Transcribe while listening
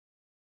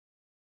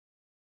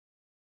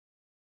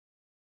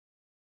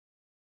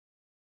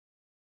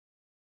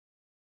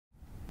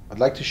I'd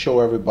like to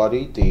show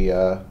everybody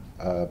the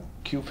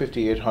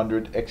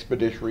Q5800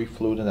 Expeditionary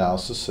Fluid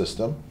Analysis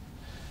System.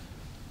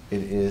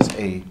 It is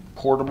a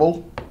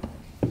portable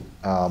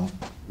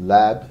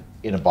lab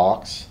in a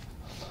box.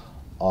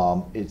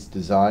 It's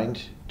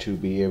designed to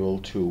be able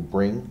to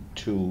bring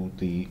to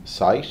the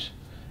site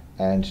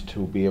and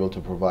to be able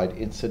to provide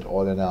instant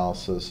oil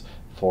analysis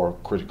for a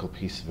critical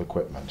piece of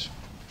equipment.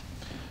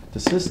 The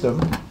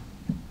system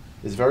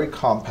is very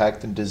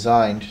compact and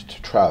designed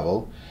to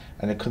travel,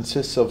 and it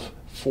consists of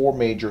four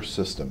major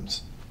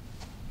systems.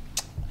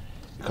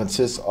 It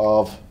consists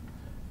of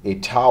a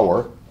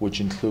tower,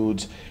 which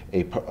includes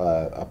a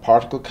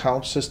particle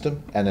count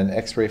system and an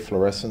X-ray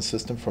fluorescence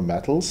system for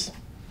metals.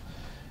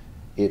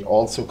 It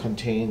also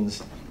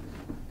contains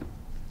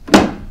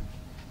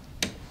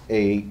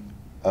a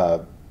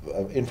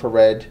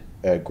infrared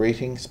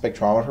grating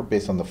spectrometer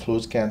based on the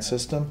fluid scan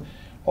system,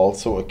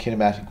 also a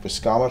kinematic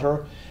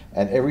viscometer,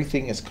 and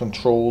everything is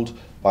controlled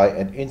by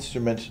an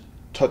instrument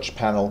touch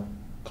panel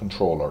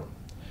controller.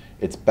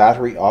 It's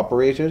battery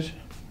operated.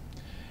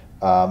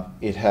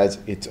 It has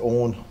its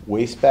own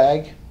waste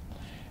bag.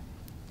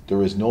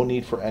 There is no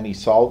need for any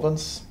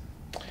solvents,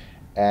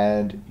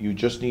 and you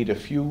just need a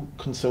few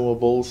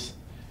consumables,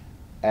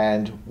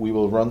 and we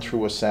will run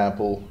through a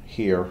sample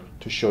here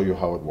to show you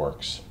how it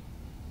works.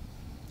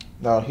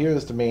 Now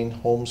here's the main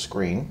home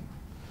screen.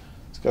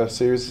 It's got a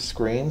series of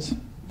screens.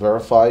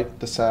 Verify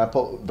the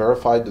sample,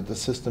 verify that the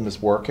system is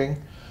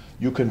working.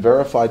 You can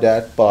verify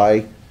that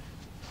by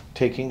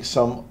taking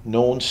some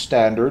known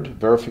standard,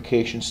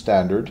 verification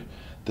standard.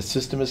 The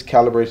system is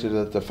calibrated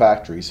at the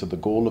factory, so the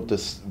goal of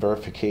this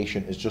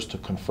verification is just to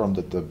confirm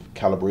that the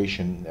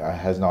calibration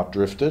has not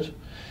drifted.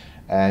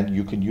 And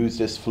you can use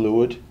this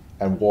fluid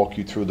and walk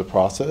you through the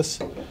process.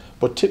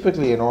 But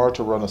typically, in order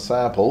to run a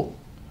sample,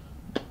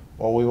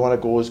 what we want to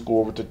go is go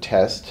over to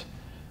test.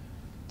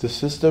 The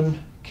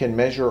system can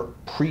measure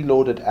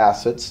preloaded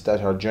assets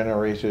that are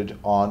generated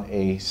on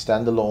a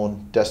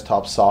standalone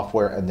desktop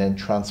software and then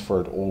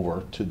transferred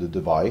over to the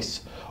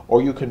device,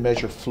 or you can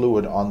measure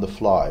fluid on the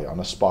fly on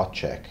a spot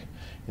check.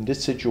 In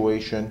this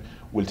situation,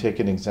 we'll take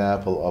an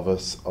example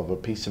of a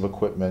piece of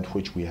equipment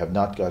which we have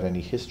not got any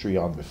history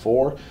on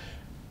before,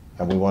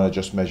 and we want to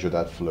just measure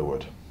that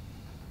fluid.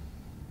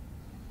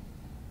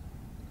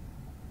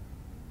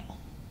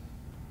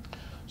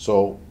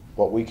 So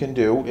what we can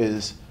do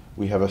is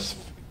we have a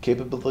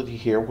capability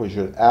here which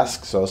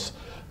asks us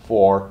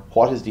for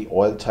what is the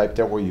oil type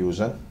that we're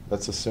using.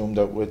 Let's assume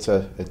that it's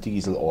a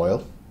diesel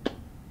oil.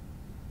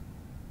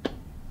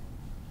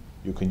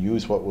 You can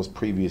use what was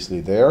previously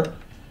there.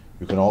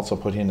 You can also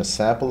put in a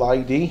sample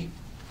ID.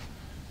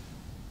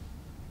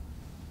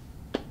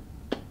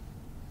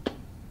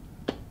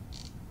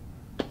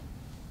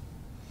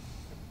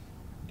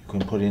 You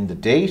can put in the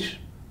date.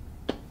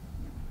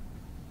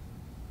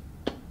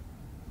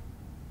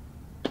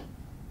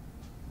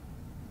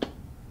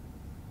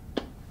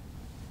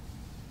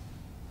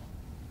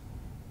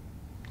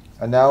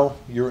 And now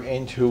you're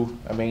into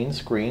a main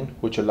screen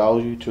which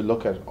allows you to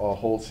look at a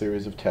whole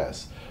series of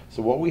tests.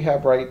 So what we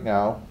have right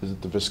now is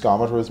that the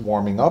viscometer is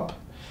warming up,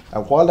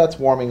 and while that's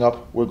warming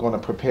up, we're going to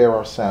prepare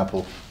our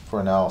sample for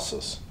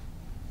analysis.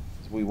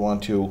 So we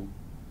want to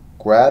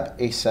grab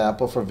a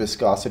sample for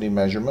viscosity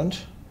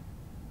measurement.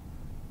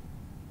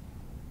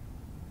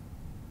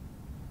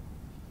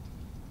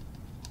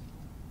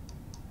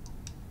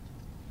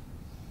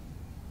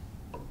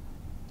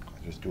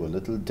 Just do a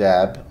little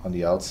dab on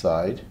the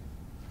outside.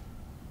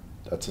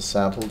 That's a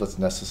sample that's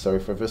necessary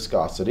for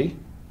viscosity.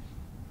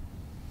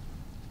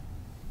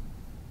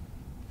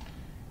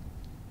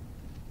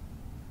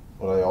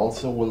 What I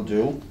also will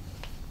do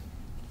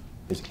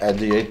is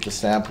agitate the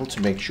sample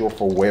to make sure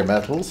for wear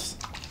metals.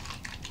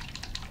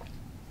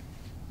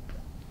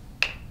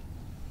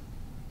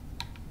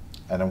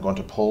 And I'm going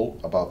to pull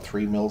about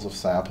 3 mils of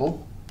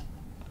sample.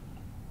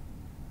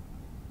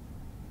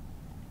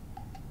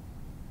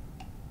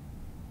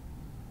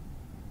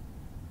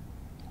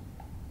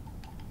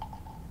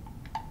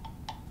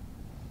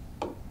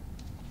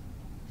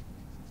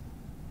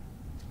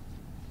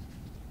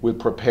 We'll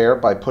prepare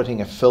by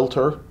putting a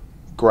filter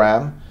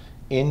gram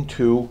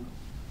into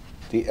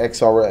the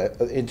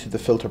into the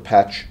filter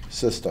patch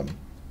system.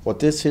 What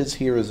this is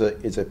here is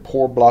a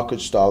pore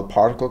blockage style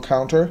particle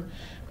counter.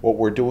 What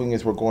we're doing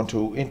is we're going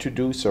to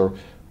introduce or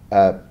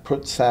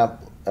put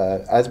sample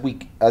as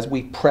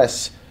we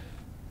press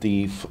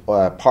the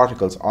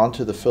particles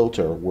onto the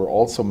filter. We're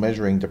also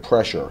measuring the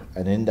pressure,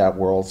 and in that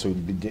we're also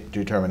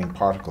determining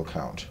particle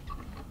count.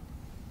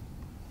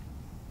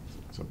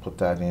 So put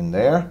that in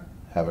there.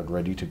 Have it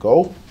ready to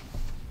go.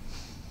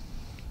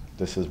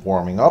 This is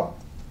warming up.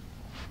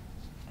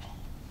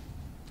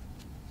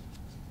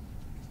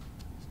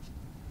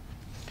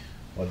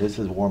 While this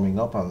is warming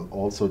up, I'll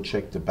also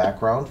check the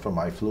background for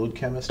my fluid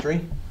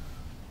chemistry.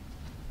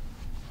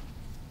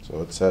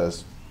 So it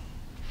says,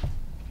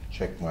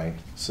 check my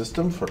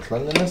system for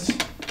cleanliness.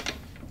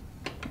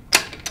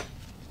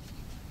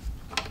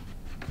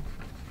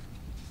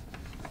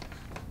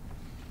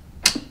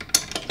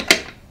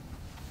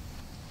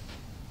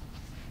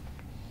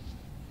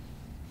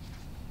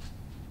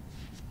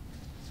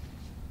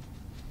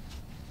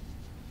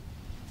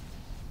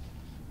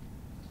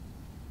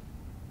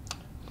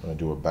 I'm going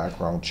to do a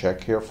background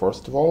check here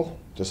first of all.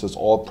 This is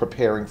all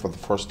preparing for the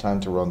first time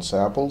to run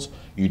samples.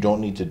 You don't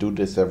need to do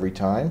this every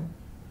time.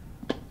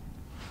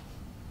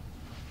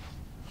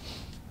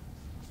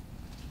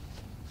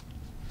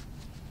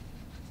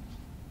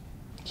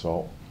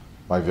 So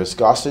my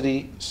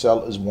viscosity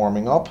cell is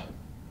warming up.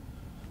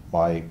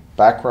 My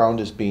background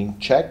is being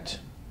checked.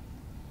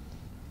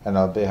 And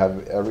I'll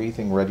have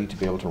everything ready to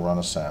be able to run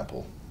a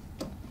sample.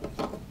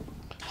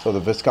 So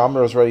the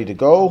viscometer is ready to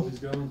go.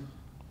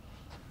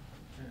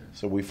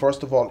 So we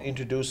first of all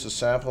introduce the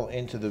sample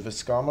into the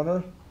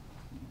viscometer.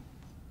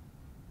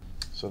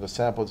 So the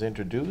sample is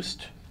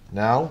introduced.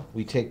 Now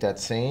we take that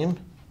same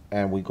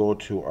and we go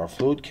to our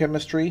fluid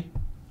chemistry.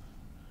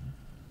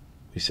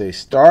 We say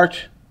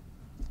start.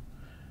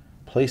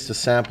 Place the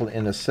sample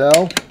in a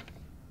cell.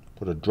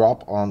 Put a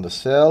drop on the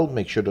cell.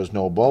 Make sure there's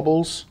no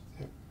bubbles.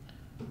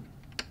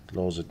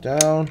 Close it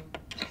down.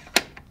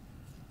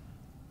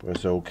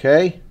 Press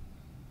OK.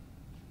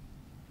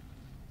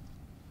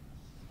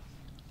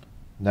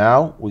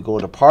 Now we go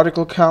to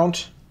particle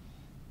count.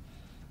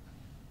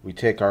 We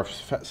take our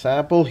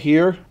sample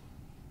here,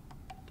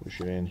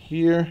 push it in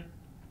here,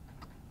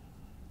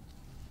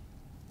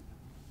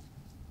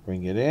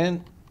 bring it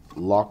in,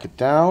 lock it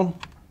down,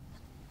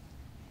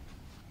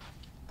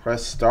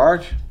 press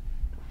start.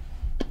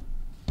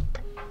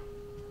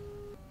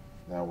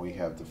 Now we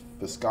have the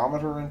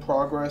viscometer in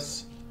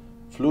progress,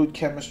 fluid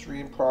chemistry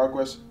in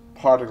progress,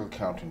 particle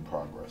count in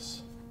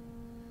progress.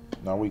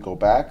 Now we go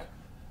back.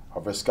 Our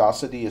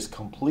viscosity is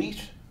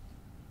complete.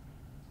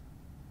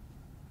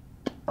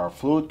 Our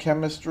fluid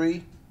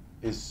chemistry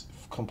is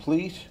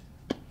complete.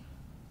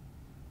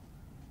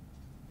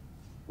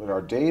 With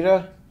our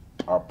data,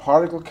 our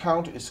particle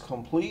count is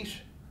complete.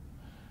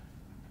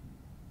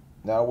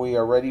 Now we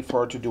are ready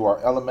to do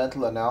our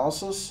elemental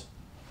analysis.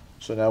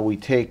 So now we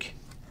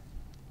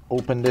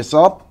open this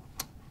up,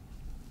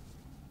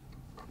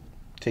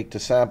 take the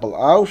sample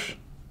out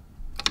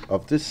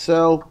of this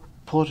cell,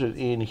 put it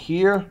in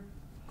here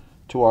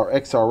to our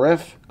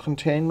XRF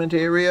containment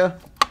area,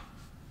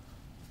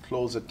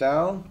 close it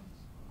down,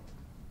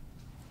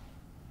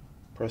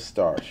 press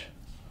start.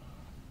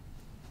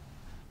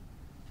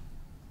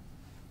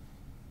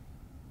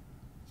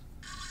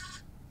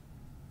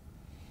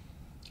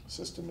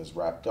 System is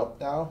wrapped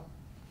up now.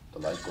 The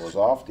light goes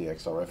off, the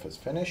XRF is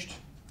finished,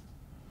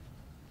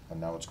 and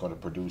now it's going to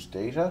produce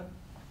data.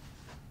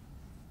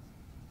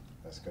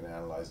 That's going to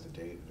analyze the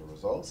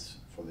results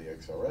for the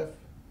XRF.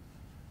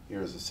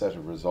 Here's a set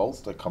of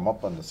results that come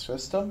up on the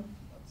system.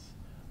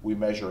 We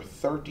measure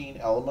 13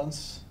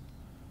 elements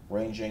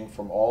ranging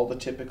from all the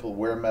typical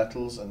wear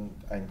metals and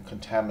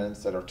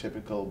contaminants that are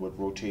typical with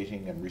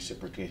rotating and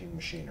reciprocating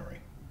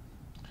machinery.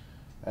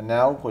 And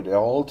now when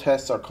all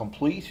tests are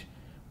complete,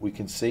 we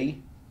can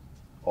see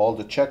all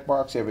the check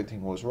marks,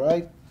 everything was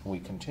right. We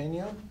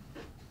continue.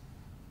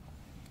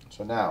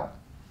 So now,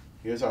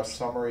 here's our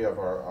summary of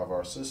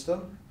our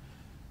system.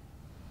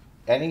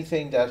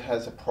 Anything that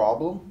has a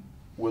problem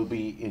will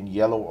be in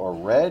yellow or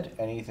red.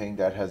 Anything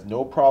that has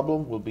no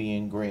problem will be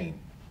in green.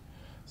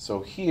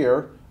 So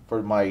here,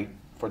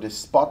 for this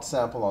spot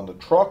sample on the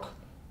truck,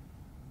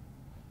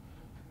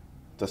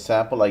 the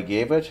sample I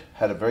gave it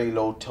had a very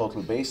low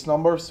total base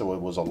number, so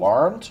it was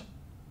alarmed.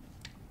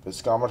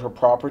 Viscometer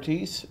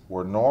properties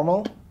were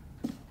normal.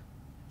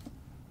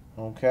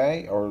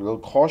 Okay, or a little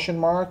caution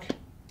mark.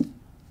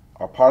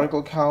 Our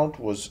particle count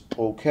was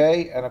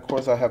okay, and of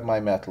course I have my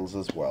metals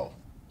as well.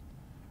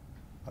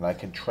 And I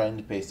can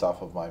trend based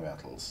off of my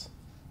metals.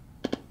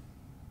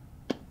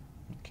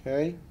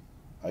 Okay,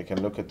 I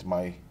can look at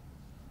my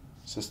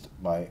system,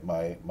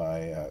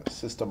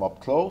 system up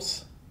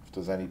close. If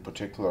there's any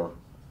particular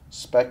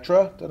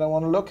spectra that I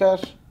want to look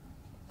at,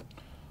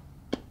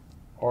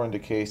 or in the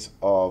case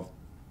of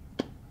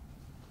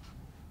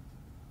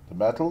the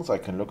metals, I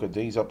can look at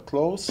these up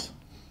close.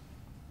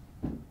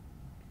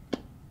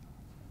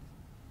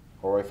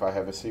 Or if I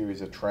have a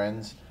series of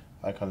trends,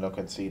 I can look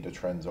and see the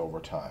trends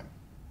over time.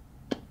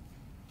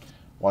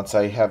 Once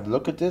I have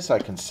looked at this, I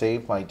can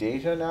save my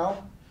data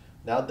now.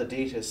 Now the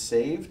data is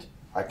saved,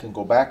 I can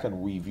go back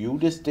and review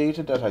this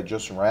data that I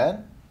just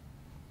ran.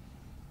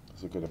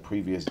 Let's look at the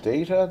previous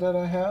data that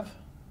I have.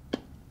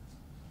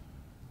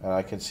 And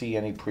I can see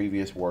any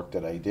previous work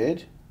that I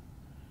did.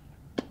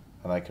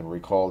 And I can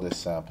recall this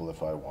sample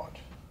if I want.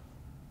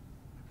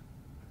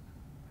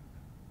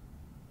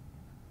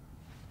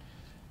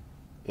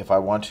 If I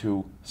want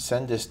to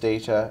send this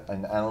data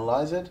and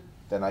analyze it,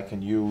 then I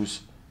can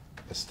use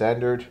a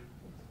standard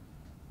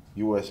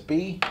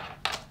USB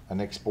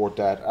and export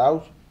that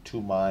out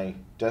to my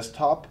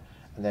desktop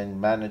and then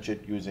manage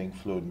it using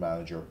Fluid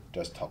Manager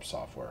desktop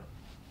software.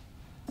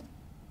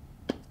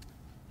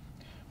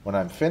 When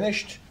I'm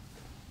finished,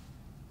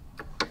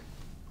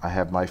 I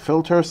have my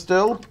filter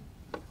still.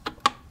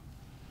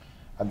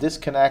 And this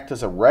can act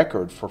as a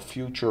record for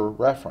future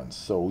reference.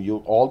 So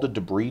all the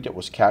debris that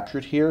was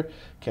captured here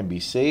can be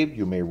saved.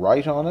 You may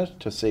write on it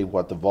to say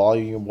what the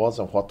volume was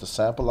and what the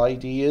sample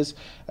ID is.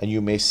 And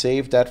you may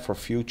save that for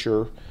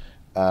future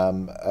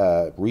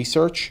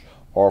research.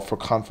 or for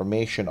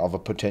confirmation of a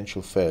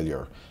potential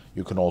failure.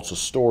 You can also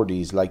store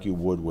these like you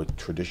would with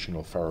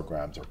traditional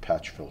ferrograms or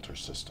patch filter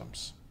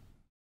systems.